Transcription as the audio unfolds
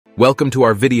Welcome to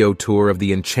our video tour of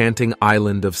the enchanting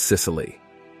island of Sicily.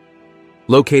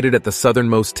 Located at the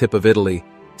southernmost tip of Italy,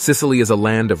 Sicily is a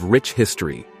land of rich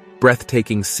history,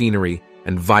 breathtaking scenery,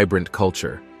 and vibrant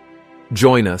culture.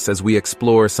 Join us as we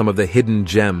explore some of the hidden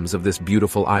gems of this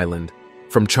beautiful island,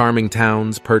 from charming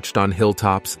towns perched on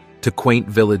hilltops to quaint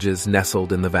villages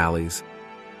nestled in the valleys.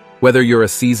 Whether you're a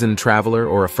seasoned traveler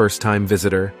or a first-time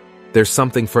visitor, there's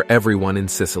something for everyone in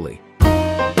Sicily.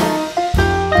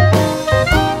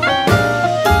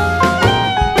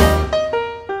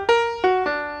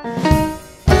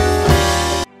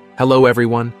 Hello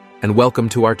everyone, and welcome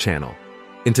to our channel.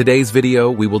 In today's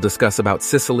video, we will discuss about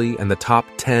Sicily and the top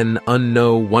 10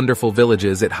 unknown wonderful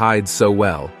villages it hides so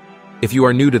well. If you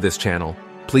are new to this channel,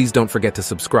 please don't forget to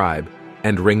subscribe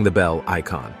and ring the bell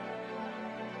icon.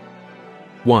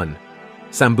 1.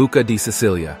 Sambuca di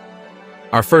Sicilia.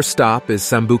 Our first stop is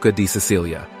Sambuca di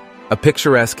Sicilia, a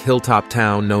picturesque hilltop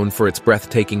town known for its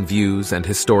breathtaking views and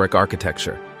historic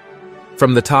architecture.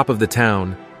 From the top of the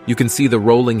town, you can see the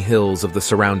rolling hills of the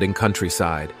surrounding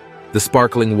countryside, the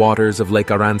sparkling waters of Lake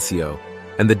Arancio,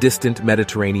 and the distant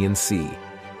Mediterranean Sea.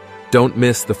 Don't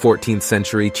miss the 14th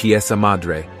century Chiesa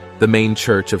Madre, the main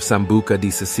church of Sambuca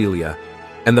di Sicilia,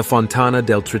 and the Fontana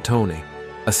del Tritone,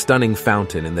 a stunning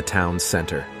fountain in the town's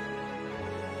center.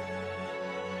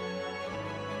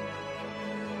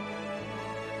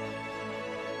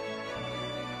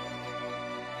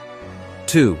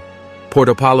 Two,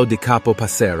 Portopalo di Capo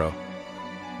Passero.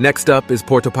 Next up is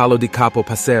Portopalo di Capo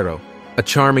Passero, a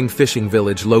charming fishing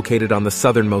village located on the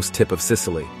southernmost tip of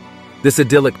Sicily. This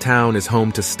idyllic town is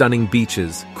home to stunning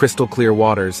beaches, crystal-clear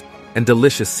waters, and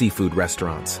delicious seafood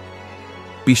restaurants.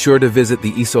 Be sure to visit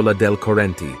the Isola del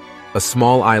Correnti, a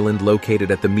small island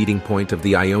located at the meeting point of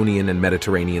the Ionian and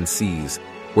Mediterranean Seas,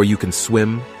 where you can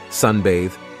swim,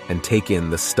 sunbathe, and take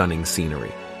in the stunning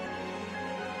scenery.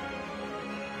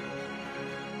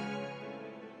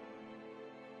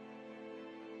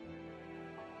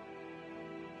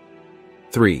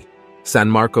 Three, San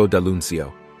Marco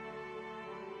d'Annunzio.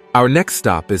 Our next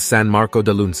stop is San Marco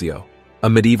d'Annunzio, a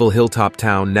medieval hilltop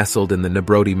town nestled in the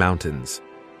Nebrodi Mountains.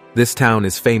 This town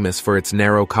is famous for its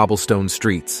narrow cobblestone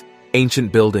streets,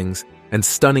 ancient buildings, and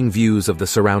stunning views of the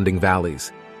surrounding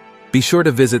valleys. Be sure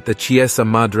to visit the Chiesa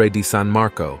Madre di San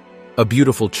Marco, a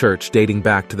beautiful church dating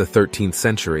back to the 13th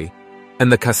century, and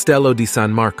the Castello di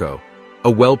San Marco, a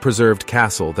well-preserved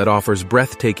castle that offers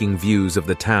breathtaking views of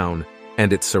the town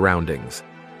and its surroundings.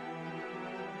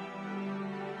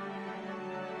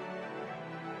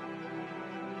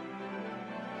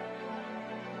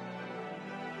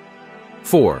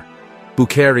 Four,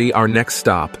 Buccheri. Our next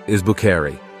stop is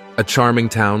Buccheri, a charming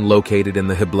town located in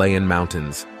the Himalayan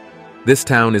mountains. This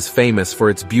town is famous for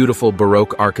its beautiful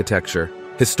Baroque architecture,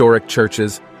 historic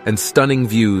churches, and stunning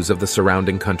views of the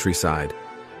surrounding countryside.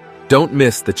 Don't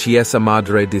miss the Chiesa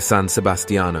Madre di San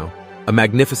Sebastiano, a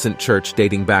magnificent church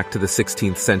dating back to the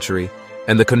 16th century,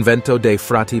 and the Convento dei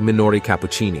Frati Minori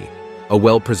Cappuccini, a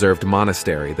well-preserved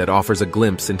monastery that offers a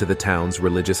glimpse into the town's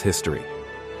religious history.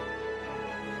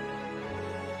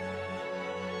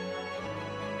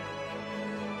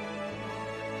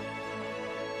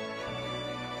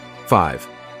 Five,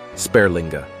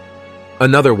 Sperlinga.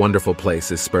 Another wonderful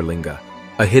place is Sperlinga,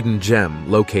 a hidden gem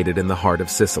located in the heart of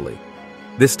Sicily.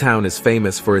 This town is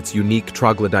famous for its unique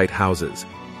troglodyte houses,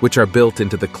 which are built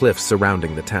into the cliffs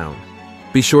surrounding the town.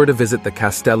 Be sure to visit the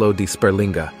Castello di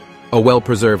Sperlinga, a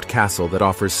well-preserved castle that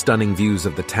offers stunning views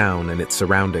of the town and its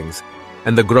surroundings,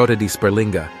 and the Grotta di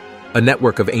Sperlinga, a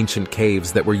network of ancient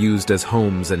caves that were used as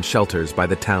homes and shelters by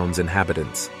the town's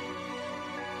inhabitants.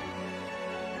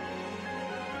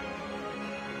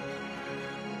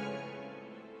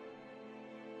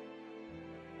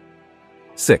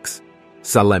 Six,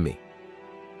 Salemi.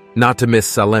 Not to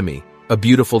miss Salemi, a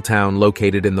beautiful town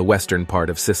located in the western part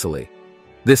of Sicily.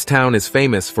 This town is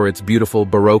famous for its beautiful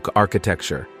Baroque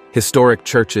architecture, historic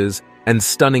churches, and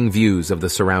stunning views of the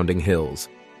surrounding hills.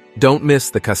 Don't miss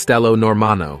the Castello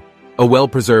Normanno, a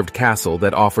well-preserved castle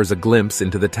that offers a glimpse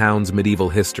into the town's medieval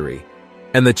history,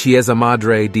 and the Chiesa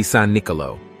Madre di San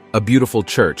Niccolò, a beautiful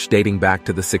church dating back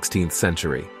to the 16th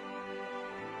century.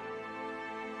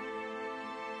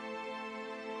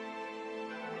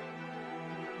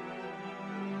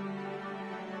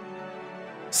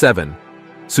 Seven,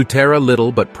 Sutera.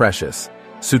 Little but precious.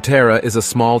 Sutera is a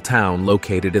small town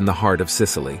located in the heart of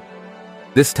Sicily.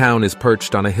 This town is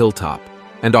perched on a hilltop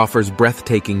and offers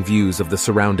breathtaking views of the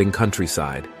surrounding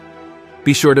countryside.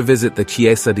 Be sure to visit the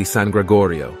Chiesa di San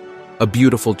Gregorio, a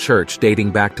beautiful church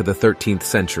dating back to the 13th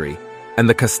century, and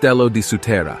the Castello di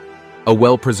Sutera, a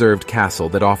well-preserved castle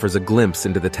that offers a glimpse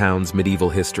into the town's medieval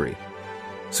history.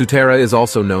 Sutera is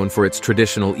also known for its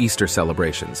traditional Easter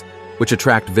celebrations, which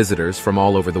attract visitors from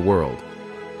all over the world.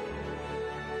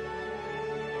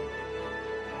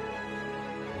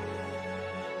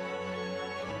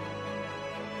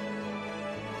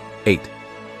 8.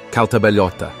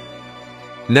 Caltabellotta.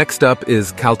 Next up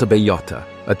is Caltabellotta,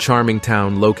 a charming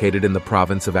town located in the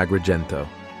province of Agrigento.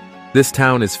 This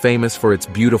town is famous for its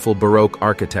beautiful Baroque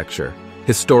architecture,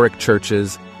 historic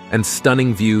churches, and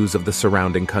stunning views of the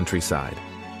surrounding countryside.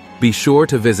 Be sure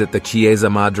to visit the Chiesa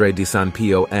Madre di San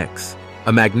Pio X,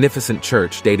 a magnificent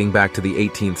church dating back to the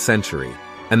 18th century,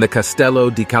 and the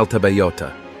Castello di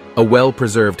Caltabellotta, a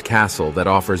well-preserved castle that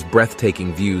offers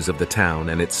breathtaking views of the town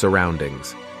and its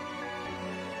surroundings.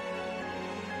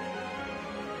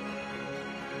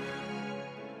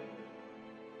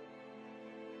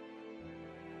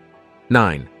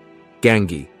 Nine.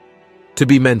 Gangi. To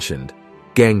be mentioned,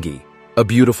 Gangi, a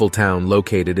beautiful town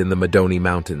located in the Madoni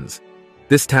Mountains.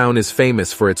 This town is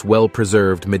famous for its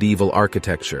well-preserved medieval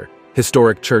architecture,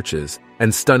 historic churches,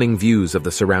 and stunning views of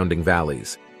the surrounding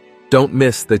valleys. Don't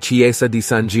miss the Chiesa di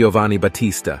San Giovanni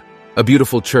Battista, a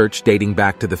beautiful church dating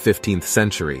back to the 15th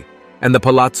century, and the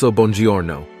Palazzo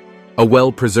Bongiorno, a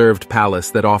well-preserved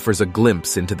palace that offers a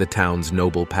glimpse into the town's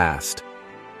noble past.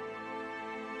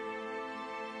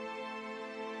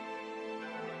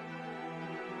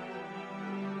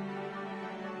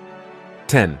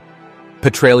 10.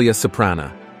 Petralia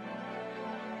Soprana.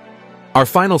 Our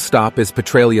final stop is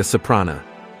Petralia Soprana,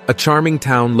 a charming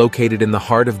town located in the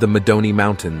heart of the Madoni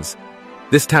Mountains.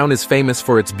 This town is famous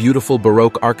for its beautiful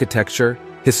Baroque architecture,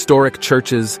 historic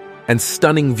churches, and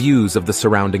stunning views of the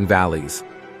surrounding valleys.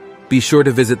 Be sure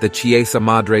to visit the Chiesa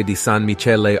Madre di San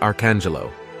Michele Arcangelo,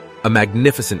 a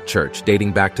magnificent church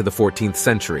dating back to the 14th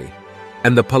century,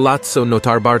 and the Palazzo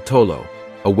Notarbartolo,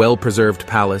 a well-preserved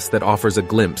palace that offers a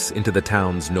glimpse into the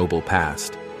town's noble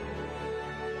past.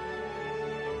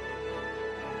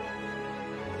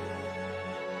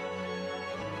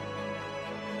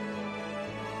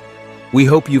 We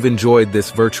hope you've enjoyed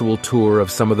this virtual tour of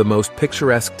some of the most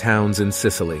picturesque towns in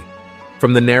Sicily.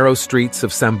 From the narrow streets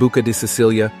of Sambuca di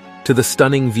Sicilia to the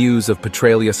stunning views of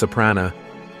Petralia Soprana,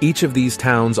 each of these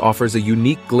towns offers a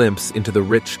unique glimpse into the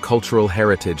rich cultural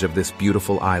heritage of this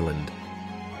beautiful island.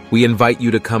 We invite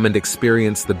you to come and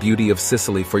experience the beauty of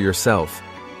Sicily for yourself,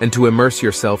 and to immerse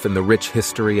yourself in the rich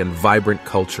history and vibrant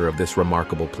culture of this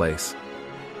remarkable place.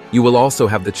 You will also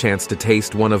have the chance to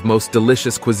taste one of most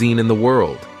delicious cuisine in the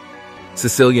world.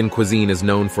 Sicilian cuisine is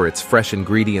known for its fresh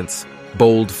ingredients,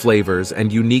 bold flavors,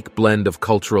 and unique blend of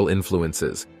cultural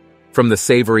influences. From the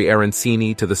savory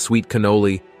arancini to the sweet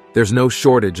cannoli, there's no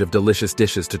shortage of delicious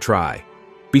dishes to try.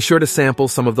 Be sure to sample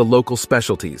some of the local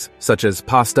specialties, such as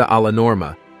pasta alla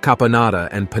norma, caponata,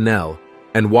 and pennelle,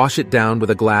 and wash it down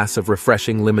with a glass of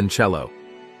refreshing limoncello.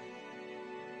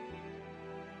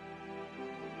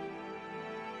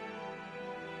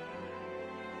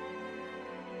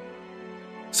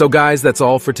 So guys, that's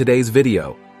all for today's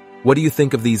video. What do you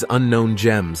think of these unknown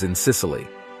gems in Sicily?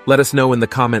 Let us know in the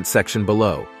comment section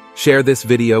below. Share this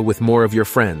video with more of your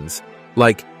friends.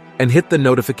 Like, and hit the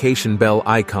notification bell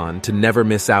icon to never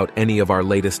miss out any of our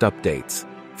latest updates.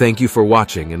 Thank you for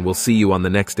watching, and we'll see you on the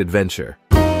next adventure.